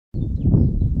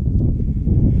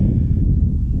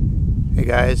Hey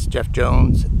guys, Jeff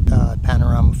Jones,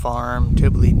 Panorama Farm,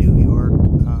 Tivoli, New York.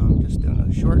 Just doing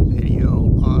a short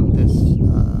video on this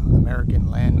American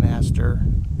LandMaster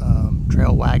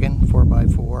TrailWagon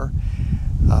 4x4.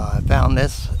 I found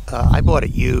this. I bought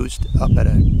it used up at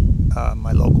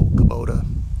my local Kubota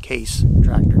Case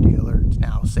tractor dealer. It's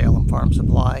now Salem Farm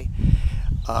Supply.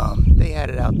 They had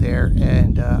it out there,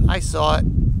 and I saw it.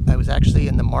 I was actually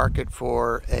in the market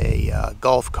for a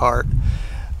golf cart.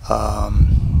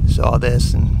 Saw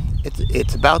this, and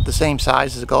it's about the same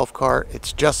size as a golf cart.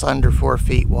 It's just under 4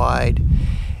 feet wide.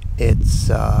 It's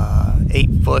 8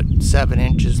 foot 7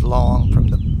 inches long from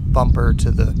the bumper to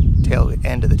the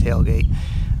end of the tailgate,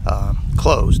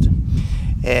 closed.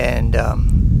 And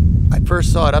I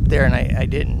first saw it up there, and I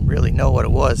didn't really know what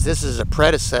it was. This is a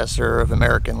predecessor of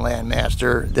American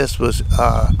LandMaster. This was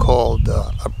called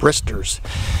a Brister's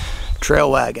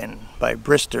TrailWagon by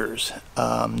Brister's.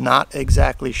 Not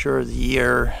exactly sure the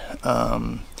year.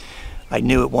 I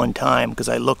knew at one time because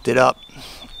I looked it up,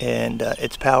 and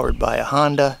it's powered by a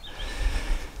Honda,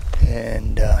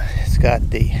 and it's got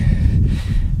the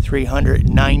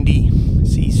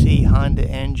 390cc Honda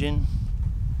engine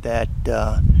that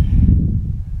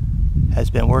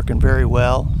has been working very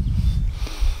well.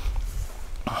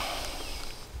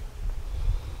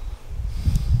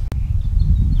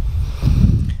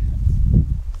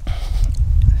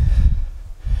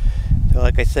 So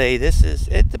like I say,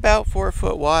 it's about 4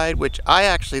 foot wide, which I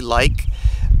actually like,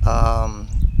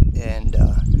 and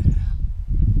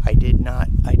I did not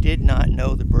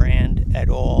know the brand at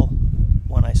all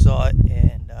when I saw it,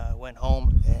 and went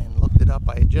home and looked it up.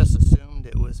 I had just assumed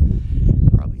it was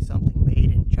probably something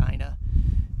made in China,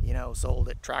 you know, sold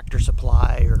at Tractor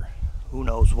Supply or who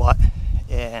knows what.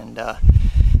 And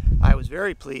I was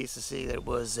very pleased to see that it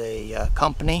was a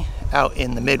company out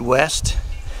in the Midwest,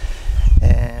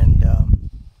 and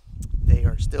they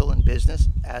are still in business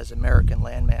as American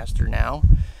LandMaster now.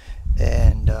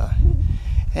 And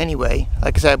anyway,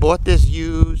 like I said, I bought this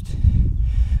used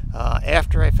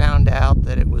after I found out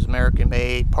that it was American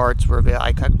made. Parts were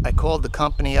available. I called the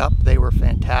company up. They were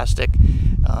fantastic.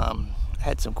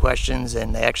 Had some questions,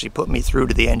 and they actually put me through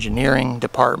to the engineering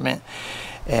department,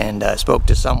 and spoke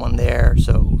to someone there.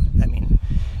 So I mean,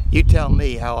 you tell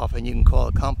me how often you can call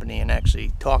a company and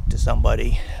actually talk to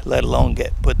somebody, let alone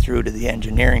get put through to the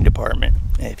engineering department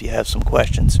if you have some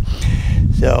questions.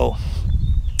 So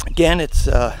again, it's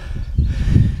a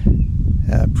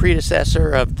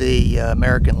predecessor of the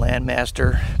American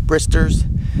LandMaster Bristers.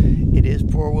 It is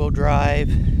 4-wheel drive.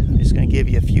 I'm just going to give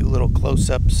you a few little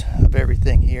close-ups of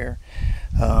everything here.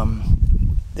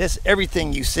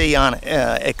 Everything you see on it,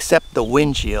 except the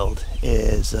windshield,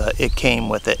 is it came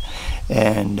with it.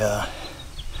 And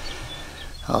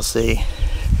I'll see,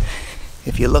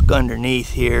 if you look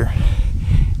underneath here,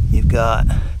 you've got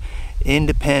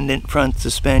independent front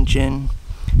suspension.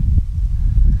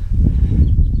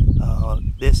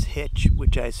 This hitch,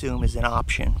 which I assume is an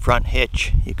option, front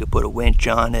hitch. You could put a winch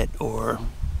on it or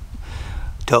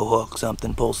tow hook,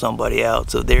 something, pull somebody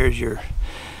out. So there's your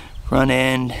front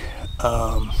end.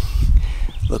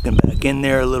 Looking back in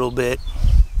there a little bit,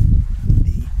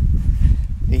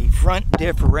 the front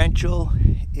differential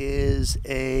is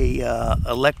a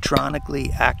electronically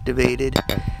activated,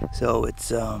 so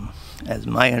it's as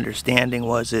my understanding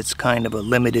was, it's kind of a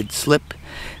limited slip.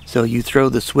 So you throw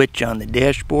the switch on the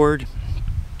dashboard,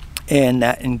 and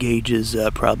that engages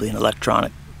probably an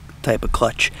electronic type of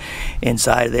clutch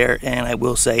inside of there, and I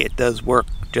will say it does work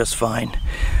just fine.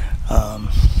 I'll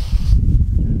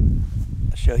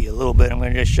show you a little bit. I'm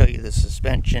going to just show you the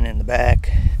suspension in the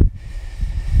back.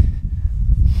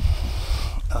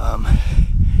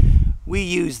 We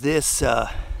use this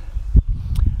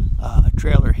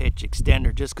trailer hitch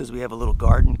extender just because we have a little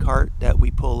garden cart that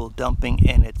we pull dumping,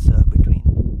 and it's between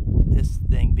this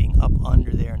thing being up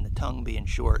under there and the tongue being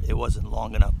short, it wasn't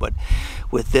long enough, but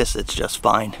with this it's just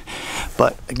fine.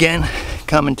 But again,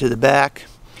 coming to the back,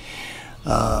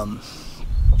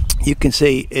 you can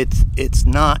see it's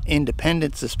not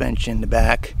independent suspension in the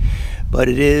back, but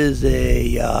it is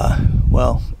a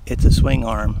well, it's a swing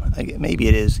arm. Maybe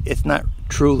it is. It's not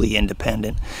truly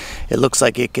independent. It looks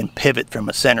like it can pivot from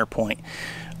a center point.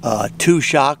 2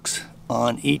 shocks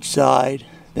on each side.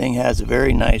 Thing has a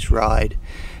very nice ride.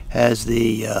 Has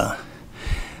the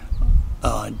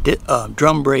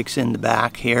drum brakes in the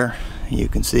back here. You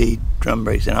can see drum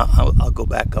brakes, and I'll go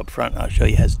back up front and I'll show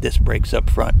you. It has disc brakes up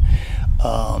front.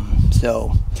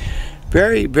 So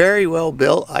very, very well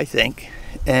built, I think.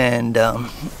 And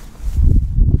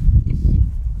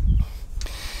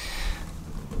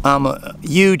I'm a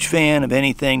huge fan of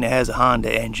anything that has a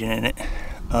Honda engine in it.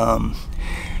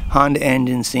 Honda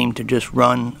engines seem to just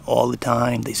run all the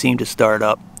time. They seem to start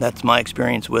up. That's my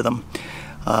experience with them.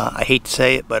 I hate to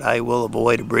say it, but I will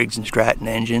avoid a Briggs & Stratton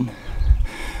engine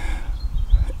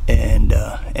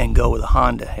and go with a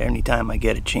Honda anytime I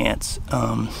get a chance.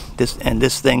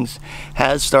 This thing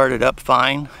has started up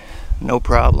fine, no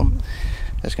problem.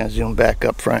 Just gonna zoom back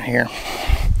up front here.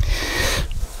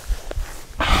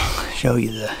 Show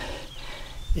you the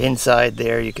inside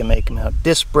there. You can make them out.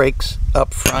 Disc brakes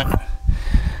up front,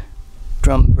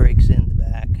 drum brakes in the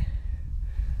back.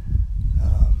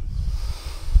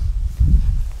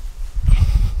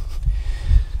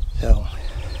 So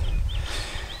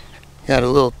got a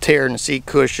little tear in the seat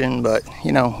cushion, but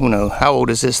you know, who knows? How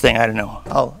old is this thing? I don't know.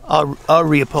 I'll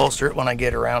reupholster it when I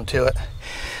get around to it.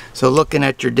 So looking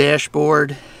at your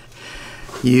dashboard,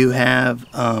 you have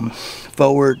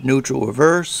forward, neutral,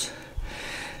 reverse.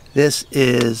 This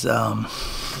is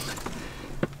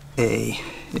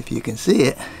if you can see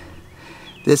it,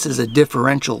 this is a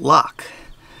differential lock,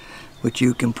 which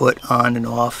you can put on and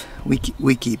off. We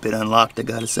keep it unlocked, I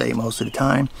gotta say, most of the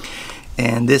time.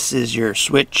 And this is your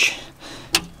switch.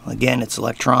 Again, it's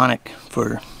electronic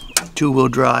for two-wheel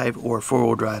drive or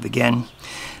four-wheel drive. Again,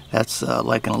 that's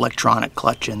like an electronic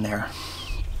clutch in there.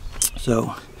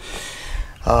 So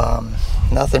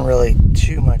nothing really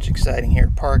too much exciting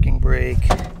here. Parking brake,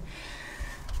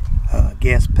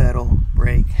 gas pedal,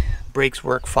 brake. Brakes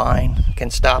work fine.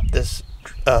 Can stop this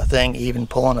thing even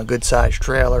pulling a good sized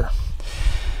trailer.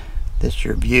 This is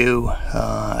your view.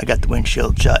 I got the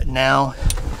windshield shut now.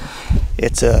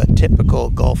 It's a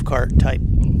typical golf cart type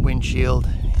windshield.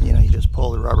 You know, you just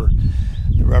pull the rubber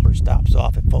stops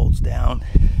off, it folds down.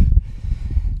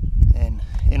 And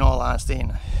in all honesty,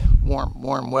 in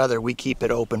warm weather, we keep it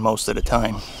open most of the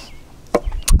time.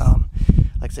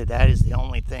 Like I said, that is the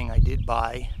only thing I did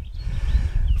buy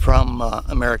from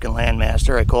American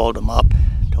LandMaster. I called them up,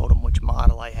 told them which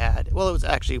model I had. Well, it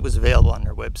was available on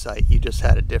their website. You just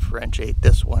had to differentiate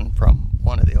this one from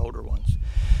one of the older ones.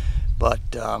 But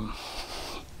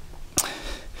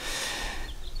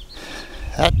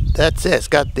that's it. It's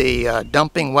got the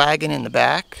dumping wagon in the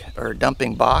back, or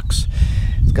dumping box.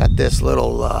 It's got this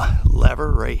little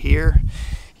lever right here.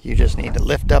 You just need to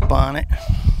lift up on it.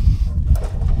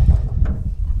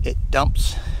 It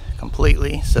dumps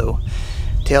completely, so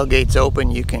tailgate's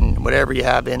open. You can, whatever you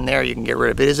have in there, you can get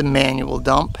rid of it. It is a manual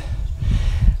dump.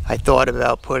 I thought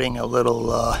about putting a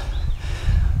little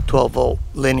 12-volt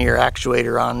linear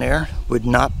actuator on there. Would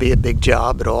not be a big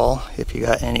job at all if you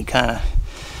got any kind of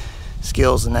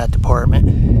skills in that department,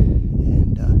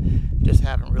 and just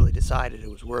haven't really decided it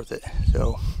was worth it.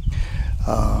 So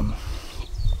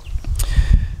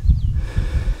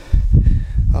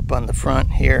up on the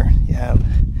front here you have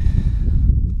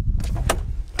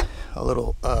a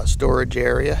little storage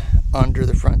area under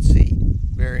the front seat.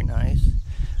 Very nice.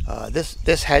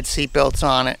 This had seat belts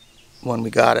on it when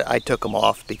we got it. I took them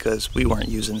off because we weren't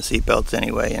using the seat belts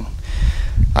anyway, and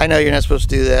I know you're not supposed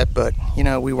to do that, but you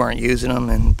know, we weren't using them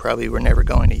and probably were never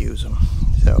going to use them.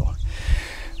 So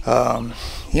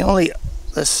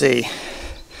let's see,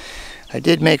 I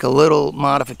did make a little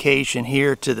modification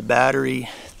here to the battery.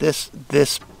 This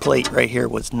plate right here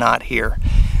was not here.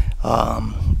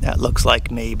 That looks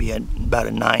like maybe about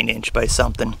a 9-inch by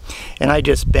something, and I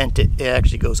just bent it. It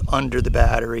actually goes under the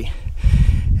battery,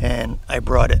 and I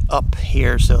brought it up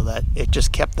here so that it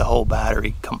just kept the whole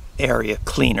battery area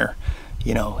cleaner.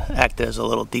 You know, acted as a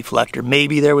little deflector.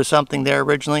 Maybe there was something there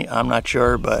originally, I'm not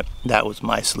sure, but that was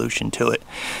my solution to it,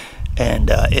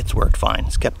 and it's worked fine.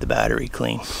 It's kept the battery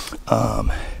clean.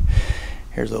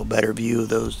 Here's a little better view of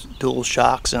those dual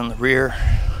shocks on the rear.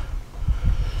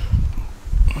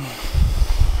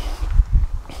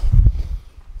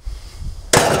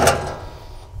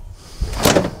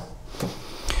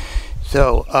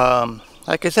 So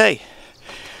like I say,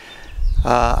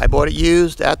 I bought it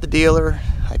used at the dealer.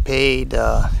 I paid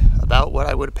about what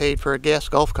I would have paid for a gas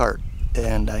golf cart,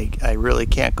 and I really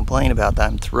can't complain about that.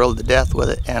 I'm thrilled to death with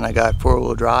it, and I got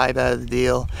four-wheel drive out of the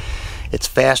deal. It's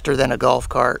faster than a golf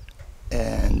cart,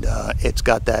 and it's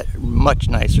got that much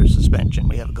nicer suspension.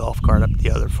 We have a golf cart up at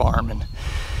the other farm, and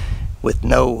with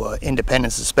no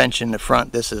independent suspension in the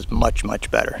front, this is much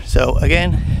better. So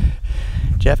again,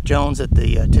 Jeff Jones at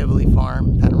the Tivoli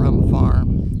Farm, Panorama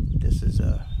Farm. This is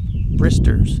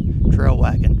Brister's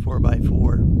TrailWagon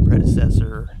 4x4,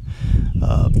 predecessor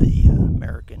of the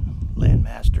American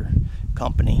LandMaster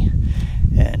company,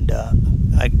 and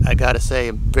I gotta say,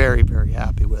 I'm very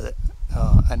happy with it,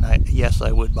 and yes,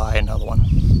 I would buy another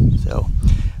one. So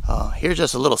here's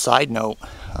just a little side note.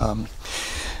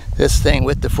 This thing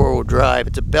with the four-wheel drive,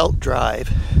 it's a belt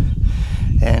drive,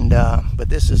 and but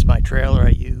this is my trailer I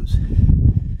use.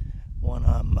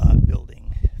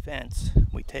 fence,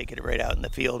 we take it right out in the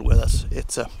field with us.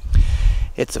 It's a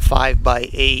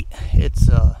 5x8. It's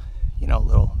you know,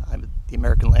 little, the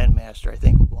American LandMaster I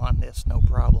think will go on this, no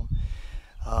problem.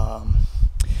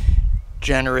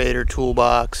 Generator,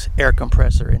 toolbox, air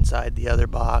compressor inside the other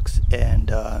box, and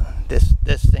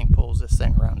this thing pulls this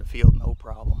thing around the field no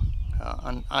problem.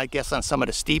 I guess on some of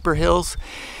the steeper hills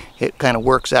it kind of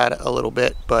works at it a little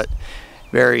bit, but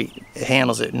it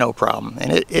handles it no problem.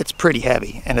 And it's pretty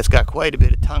heavy, and it's got quite a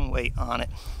bit of tongue weight on it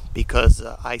because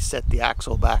I set the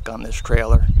axle back on this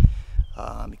trailer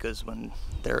because when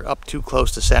they're up too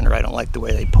close to center I don't like the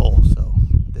way they pull. So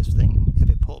this thing, if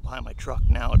it pulled behind my truck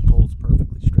now, it pulls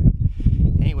perfectly straight.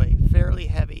 Anyway, fairly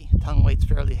heavy, tongue weight's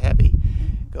fairly heavy.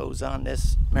 Goes on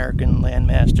this American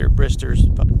LandMaster Bristers,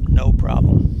 no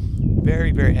problem.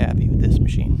 Very, very happy with this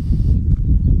machine.